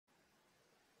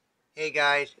Hey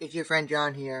guys, it's your friend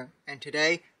John here, and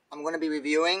today I'm going to be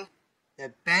reviewing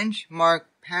the Benchmark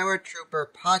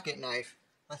Paratrooper Pocket Knife.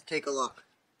 Let's take a look.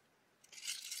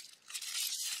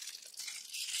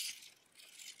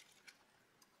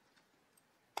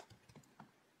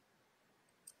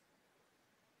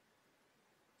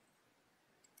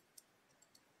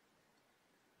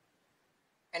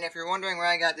 And if you're wondering where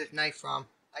I got this knife from,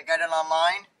 I got it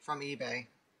online from eBay.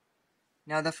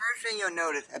 Now the first thing you'll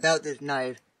notice about this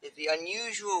knife is the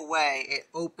unusual way it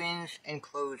opens and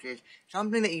closes.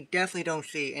 Something that you definitely don't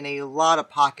see in a lot of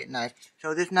pocket knives.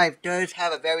 So this knife does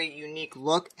have a very unique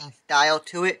look and style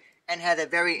to it, and has a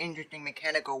very interesting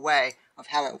mechanical way of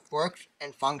how it works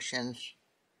and functions.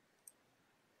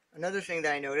 Another thing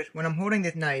that I noticed, when I'm holding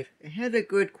this knife, it has a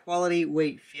good quality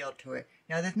weight feel to it.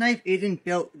 Now this knife isn't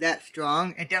built that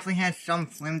strong. It definitely has some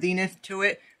flimsiness to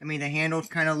it. I mean, the handle's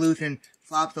kind of loose and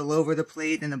flops all over the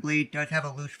blade, and the blade does have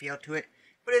a loose feel to it.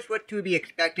 But it's what to be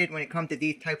expected when it comes to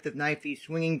these types of knives, these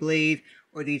swinging blades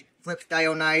or these flip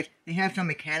style knives. They have some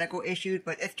mechanical issues,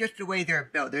 but it's just the way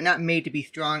they're built. They're not made to be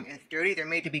strong and sturdy. They're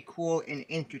made to be cool and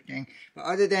interesting. But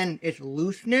other than its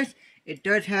looseness, it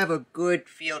does have a good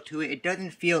feel to it. It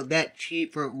doesn't feel that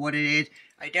cheap for what it is.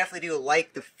 I definitely do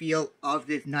like the feel of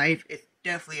this knife. It's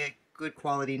definitely a good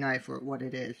quality knife for what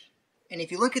it is. And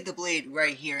if you look at the blade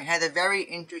right here, it has a very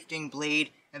interesting blade,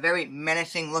 a very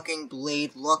menacing looking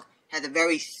blade look. It has a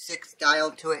very sick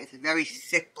style to it. It's a very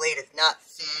sick blade. It's not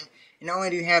thin. And not only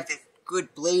do you have this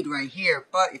good blade right here,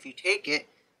 but if you take it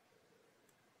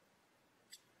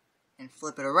and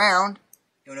flip it around,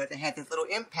 you'll notice it has this little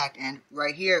impact end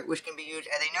right here, which can be used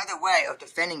as another way of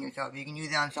defending yourself. You can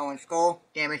use it on someone's skull,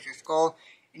 damage their skull,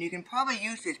 and you can probably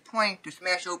use this point to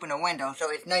smash open a window. So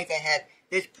it's nice that it has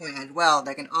this point as well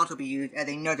that can also be used as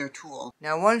another tool.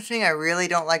 Now one thing I really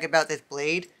don't like about this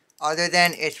blade, other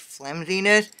than its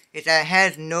flimsiness, is that it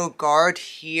has no guard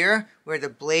here where the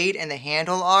blade and the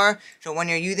handle are. So when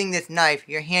you're using this knife,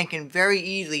 your hand can very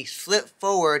easily slip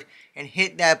forward and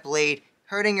hit that blade,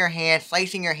 hurting your hand,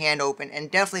 slicing your hand open,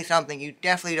 and definitely something you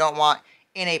definitely don't want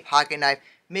in a pocket knife,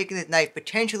 making this knife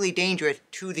potentially dangerous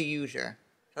to the user.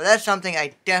 So that's something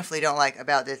I definitely don't like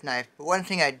about this knife. But one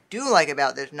thing I do like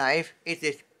about this knife is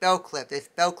this belt clip. This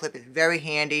belt clip is very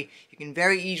handy. You can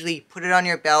very easily put it on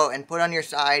your belt and put it on your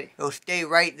side. It'll stay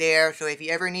right there. So if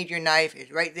you ever need your knife,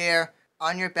 it's right there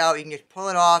on your belt. You can just pull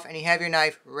it off and you have your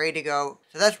knife ready to go.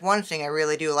 So that's one thing I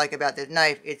really do like about this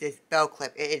knife is this belt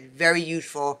clip. It is very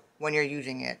useful when you're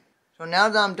using it. So now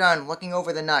that I'm done looking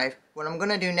over the knife, what I'm going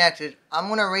to do next is I'm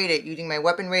going to rate it using my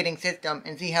weapon rating system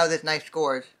and see how this knife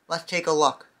scores. Let's take a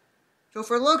look. So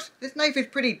for looks, this knife is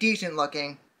pretty decent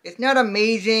looking. It's not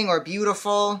amazing or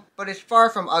beautiful, but it's far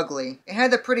from ugly. It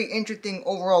has a pretty interesting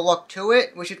overall look to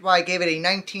it, which is why I gave it a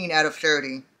 19 out of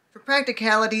 30. For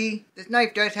practicality, this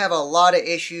knife does have a lot of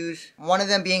issues, one of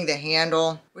them being the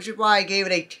handle, which is why I gave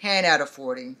it a 10 out of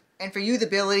 40. And for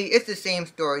usability, it's the same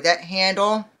story. That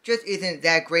handle just isn't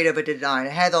that great of a design.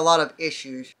 It has a lot of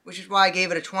issues, which is why I gave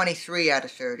it a 23 out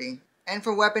of 30. And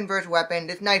for weapon versus weapon,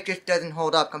 this knife just doesn't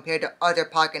hold up compared to other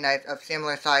pocket knives of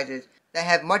similar sizes that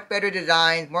have much better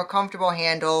designs, more comfortable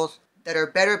handles, that are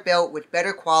better built with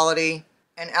better quality.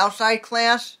 And outside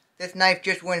class, this knife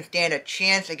just wouldn't stand a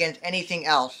chance against anything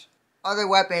else. Other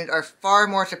weapons are far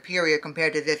more superior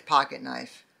compared to this pocket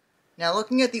knife. Now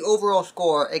looking at the overall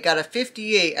score, it got a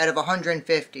 58 out of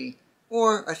 150,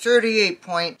 or a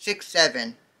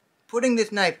 38.67, putting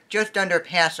this knife just under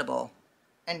passable.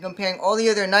 And comparing all the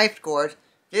other knife scores,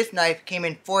 this knife came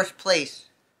in 4th place,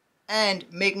 and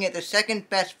making it the second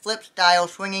best flip style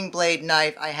swinging blade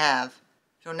knife I have.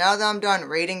 So now that I'm done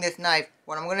rating this knife,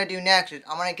 what I'm going to do next is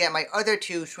I'm going to get my other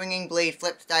 2 swinging blade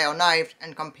flip style knives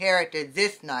and compare it to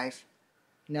this knife.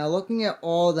 Now looking at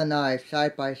all the knives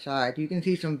side by side, you can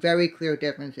see some very clear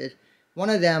differences. One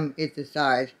of them is the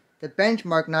size. The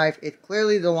Benchmark knife is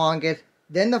clearly the longest,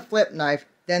 then the flip knife,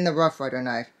 then the Rough Rider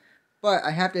knife. But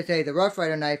I have to say the Rough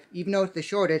Rider knife, even though it's the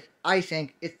shortest, I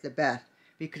think it's the best.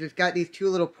 Because it's got these 2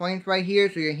 little points right here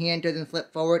so your hand doesn't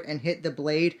flip forward and hit the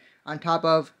blade. On top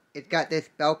of, it's got this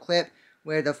belt clip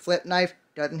where the flip knife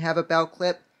doesn't have a belt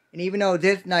clip. And even though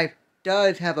this knife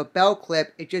does have a belt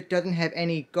clip, it just doesn't have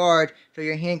any guard, so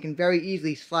your hand can very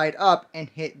easily slide up and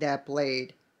hit that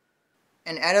blade.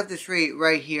 And out of the 3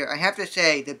 right here, I have to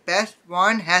say the best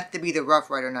one has to be the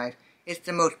Rough Rider knife. It's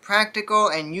the most practical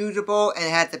and usable, and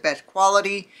it has the best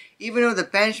quality. Even though the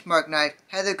Benchmark knife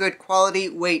has a good quality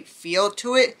weight feel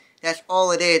to it, that's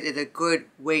all it is a good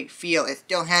weight feel. It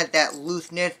still has that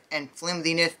looseness and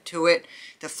flimsiness to it.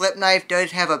 The flip knife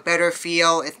does have a better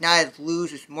feel. It's not as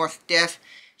loose, it's more stiff.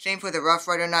 Same for the Rough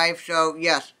Rider knife. So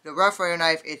yes, the Rough Rider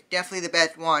knife is definitely the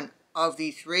best one of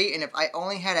these three, and if I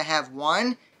only had to have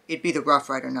one, it'd be the Rough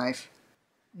Rider knife.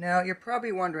 Now, you're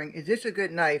probably wondering, is this a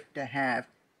good knife to have?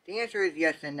 The answer is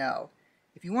yes and no.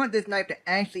 If you want this knife to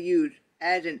actually use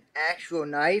as an actual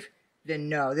knife, then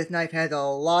no. This knife has a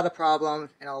lot of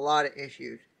problems and a lot of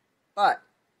issues. But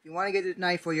if you want to get this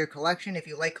knife for your collection, if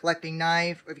you like collecting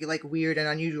knives, or if you like weird and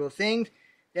unusual things,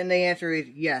 then the answer is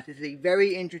yes. This is a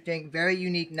very interesting, very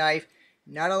unique knife.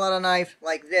 Not a lot of knives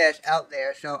like this out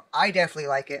there, so I definitely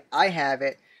like it. I have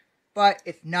it, but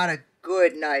it's not a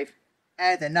good knife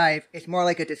as a knife. It's more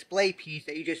like a display piece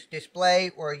that you just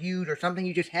display or use, or something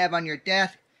you just have on your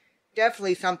desk.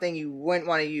 Definitely something you wouldn't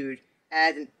want to use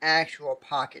as an actual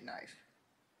pocket knife.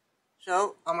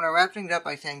 So, I'm going to wrap things up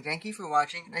by saying thank you for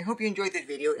watching, and I hope you enjoyed this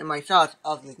video and my thoughts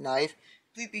of this knife.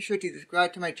 Please be sure to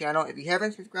subscribe to my channel if you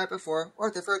haven't subscribed before, or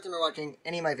if it's the first time you're watching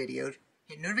any of my videos.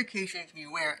 Hit notifications to be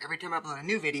aware every time I upload a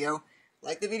new video.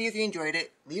 Like the video if you enjoyed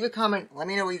it. Leave a comment, let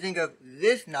me know what you think of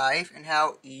this knife and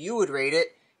how you would rate it.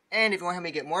 And if you want to help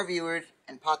me get more viewers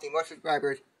and possibly more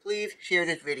subscribers, please share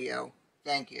this video.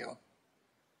 Thank you.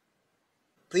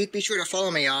 Please be sure to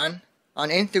follow me on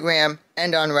Instagram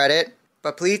and on Reddit.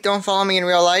 But please don't follow me in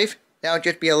real life. That would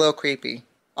just be a little creepy.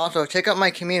 Also, check out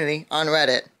my community on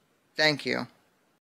Reddit. Thank you.